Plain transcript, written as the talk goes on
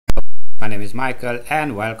My name is Michael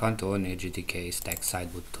and welcome to a new GTK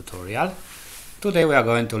GtkStackSideBar tutorial. Today we are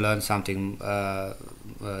going to learn something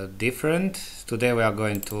different. Today we are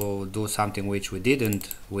going to do something which we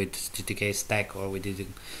didn't with GTK Stack, or we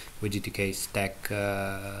didn't with GTK Stack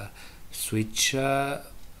switcher.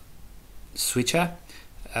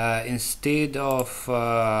 Instead of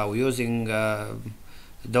using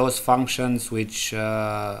those functions which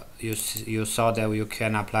you saw that you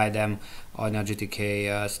can apply them on a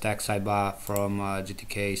GTK stack sidebar from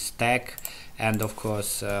GTK stack, and of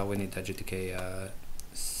course we need a GTK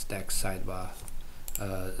stack sidebar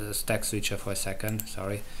stack switcher for a second.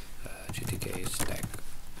 Sorry, GTK stack.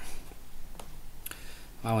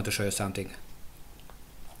 I want to show you something.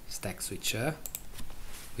 Stack switcher,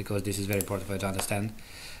 because this is very important for you to understand.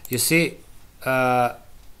 You see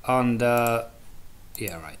on the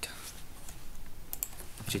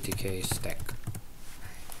GTK stack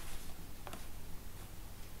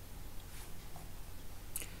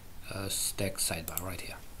stack sidebar right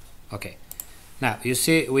here. Okay, now you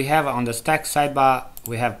see we have on the stack sidebar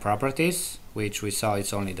we have properties, which we saw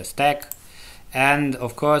it's only the stack, and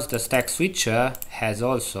of course the stack switcher has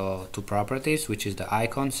also two properties, which is the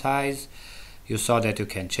icon size. You saw that you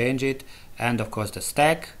can change it, and of course the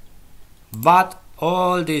stack. But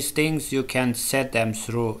all these things you can set them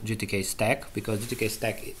through GTK stack, because GTK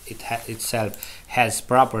stack itself has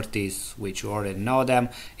properties which you already know them.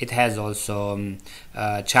 It has also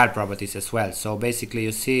child properties as well. So basically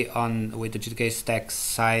you see with the GTK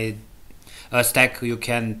stack you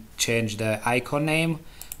can change the icon name,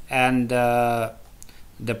 and the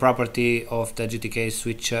property of the GTK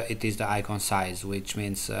switcher, it is the icon size, which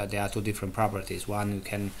means there are two different properties. One, you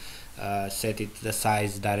can set it the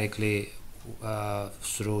size directly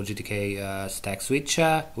through GTK stack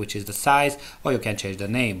switcher, which is the size, or you can change the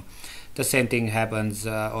name. The same thing happens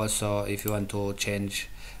also if you want to change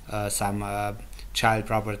some child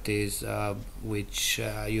properties, which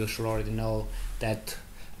you should already know that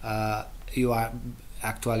you are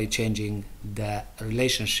actually changing the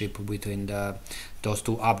relationship between those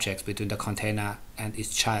two objects, between the container and its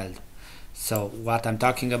child. So what I'm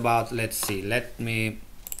talking about, let's see, let me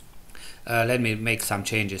make some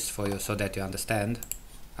changes for you so that you understand.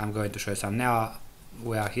 I'm going to show you some. Now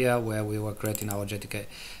we are here where we were creating our GTK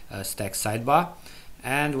stack sidebar,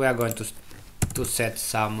 and we are going to set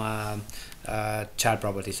some child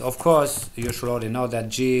properties. Of course you should already know that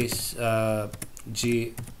G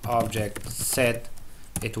object set,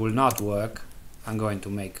 it will not work. I'm going to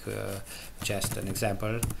make just an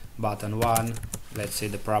example. Button 1, let's say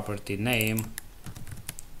the property name,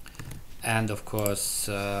 and of course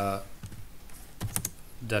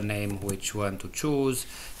the name which we want to choose.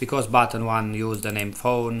 Because button 1 use the name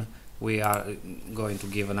phone, we are going to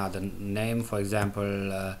give another name. For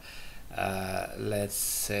example, let's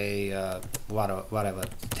say whatever,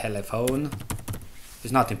 telephone.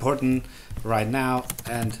 It's not important right now.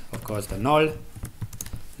 And of course the null.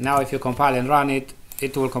 Now if you compile and run it,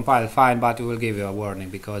 it will compile fine, but it will give you a warning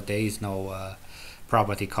because there is no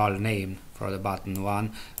property called name for the button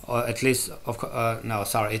 1, or at least no,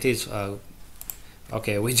 sorry, it is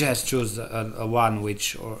okay, we just choose a one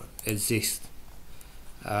which exists.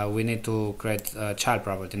 We need to create a child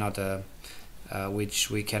property, not a which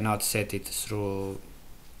we cannot set it through,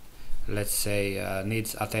 let's say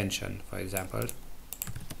needs attention, for example.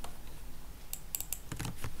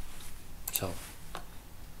 So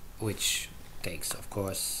which takes of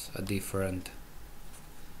course a different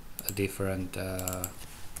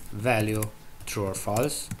value, true or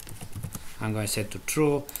false. I'm going to set to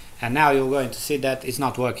true, and now you're going to see that it's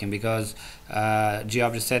not working because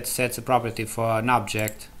GObjectSet sets a property for an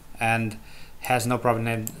object and has no property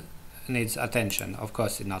name needs attention. Of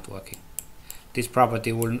course it's not working. This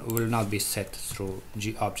property will not be set through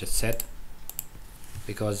GObjectSet,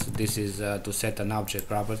 because this is to set an object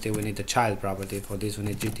property we need a child property. For this we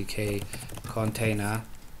need GTK container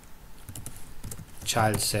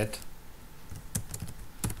child set,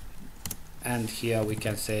 and here we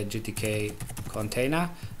can say GTK container.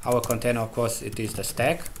 Our container, of course, it is the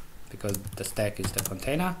stack, because the stack is the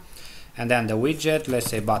container, and then the widget, let's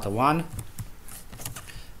say button 1,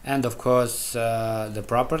 and of course the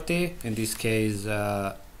property, in this case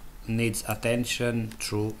needs attention,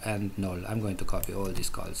 true and null. I'm going to copy all these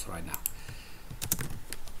calls right now.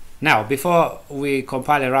 Now before we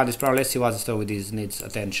compile and run this program, let's see what's the story with this needs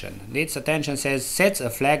attention. Needs attention says sets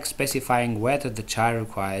a flag specifying whether the child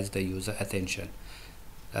requires the user attention.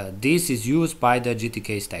 This is used by the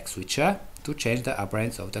GTK stack switcher to change the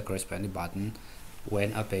appearance of the corresponding button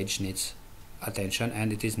when a page needs attention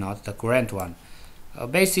and it is not the current one.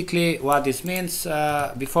 Basically what this means,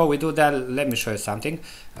 before we do that, let me show you something.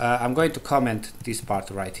 I'm going to comment this part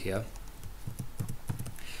right here,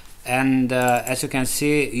 and as you can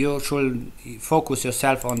see, you should focus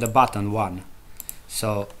yourself on the button 1.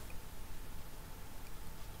 So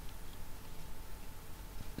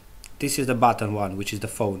this is the button 1, which is the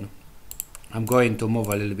phone. I'm going to move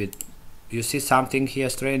a little bit. You see something here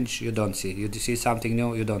strange? You don't see. You see something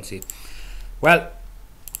new? You don't see. Well,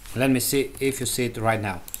 let me see if you see it right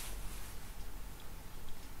now.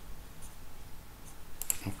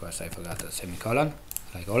 Of course I forgot a semicolon,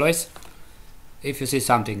 like always. If you see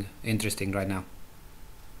something interesting right now.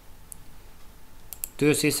 Do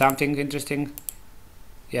you see something interesting?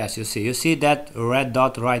 Yes, you see. You see that red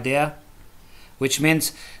dot right there? Which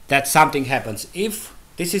means that something happens. If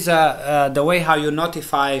this is the way how you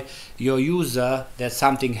notify your user that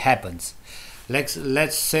something happens.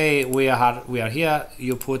 Let's say we are here.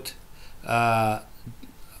 You put the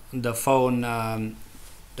phone,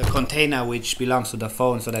 the container which belongs to the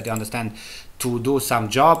phone, so that you understand to do some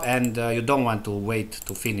job, and you don't want to wait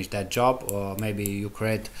to finish that job. Or maybe you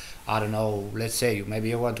create, I don't know, let's say maybe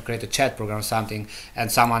you want to create a chat program or something,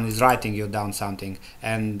 and someone is writing you down something,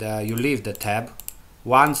 and you leave the tab.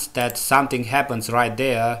 Once that something happens right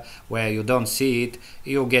there where you don't see it,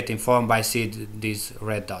 you get informed by seeing this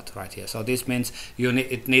red dot right here. So this means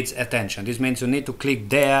it needs attention. This means you need to click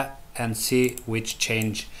there and see which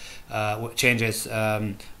changes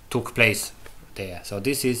took place there. So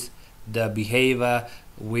this is the behavior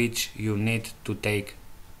which you need to take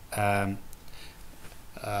care,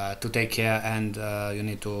 and you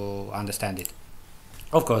need to understand it.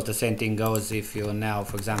 Of course, the same thing goes if you now,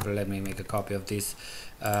 for example, let me make a copy of this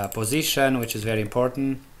position, which is very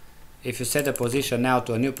important. If you set the position now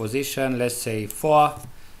to a new position, let's say 4,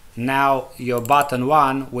 now your button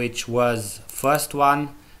 1, which was first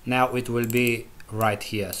one, now it will be right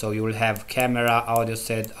here. So you will have camera, audio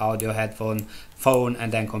set, audio, headphone, phone,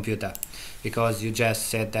 and then computer, because you just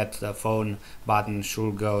said that the phone button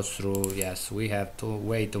should go through. Yes, we have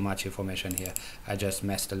way too much information here. I just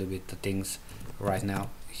messed a little bit the things right now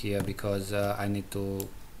here, because I need to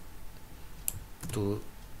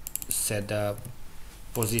set the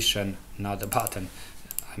position, not the button.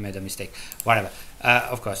 I made a mistake. Whatever.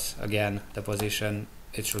 Of course, again, the position,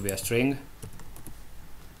 it should be a string.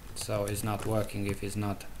 So it's not working if it's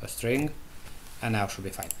not a string, and now should be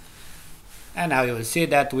fine. And now you will see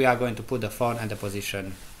that we are going to put the phone and the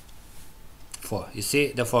position 4. You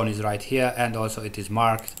see, the phone is right here, and also it is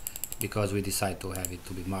marked because we decide to have it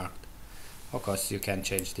to be marked. Of course, you can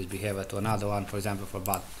change this behavior to another one, for example, for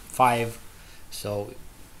button 5, so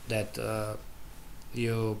that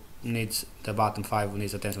you needs the button 5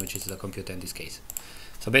 needs attention, which is the computer in this case.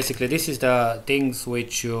 So basically, this is the things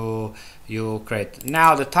which you create.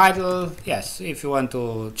 Now the title, yes, if you want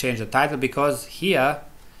to change the title, because here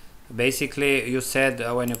basically you said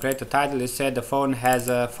when you create a title, you said the phone has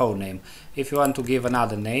a phone name. If you want to give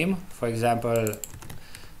another name, for example,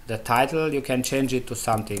 the title, you can change it to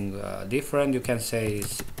something different. You can say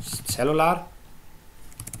cellular,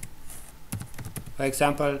 for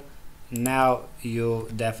example. Now you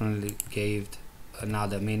definitely gave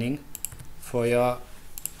another meaning for your,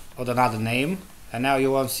 or another name, and now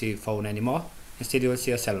you won't see phone anymore. Instead you will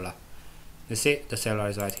see a cellular. You see, the cellular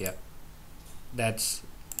is right here. That's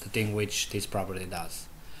the thing which this property does.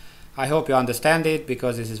 I hope you understand it,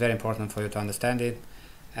 because this is very important for you to understand it.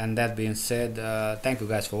 And that being said, thank you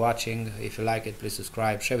guys for watching. If you like it, please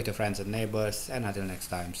subscribe, share with your friends and neighbors, and until next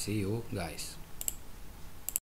time, see you guys.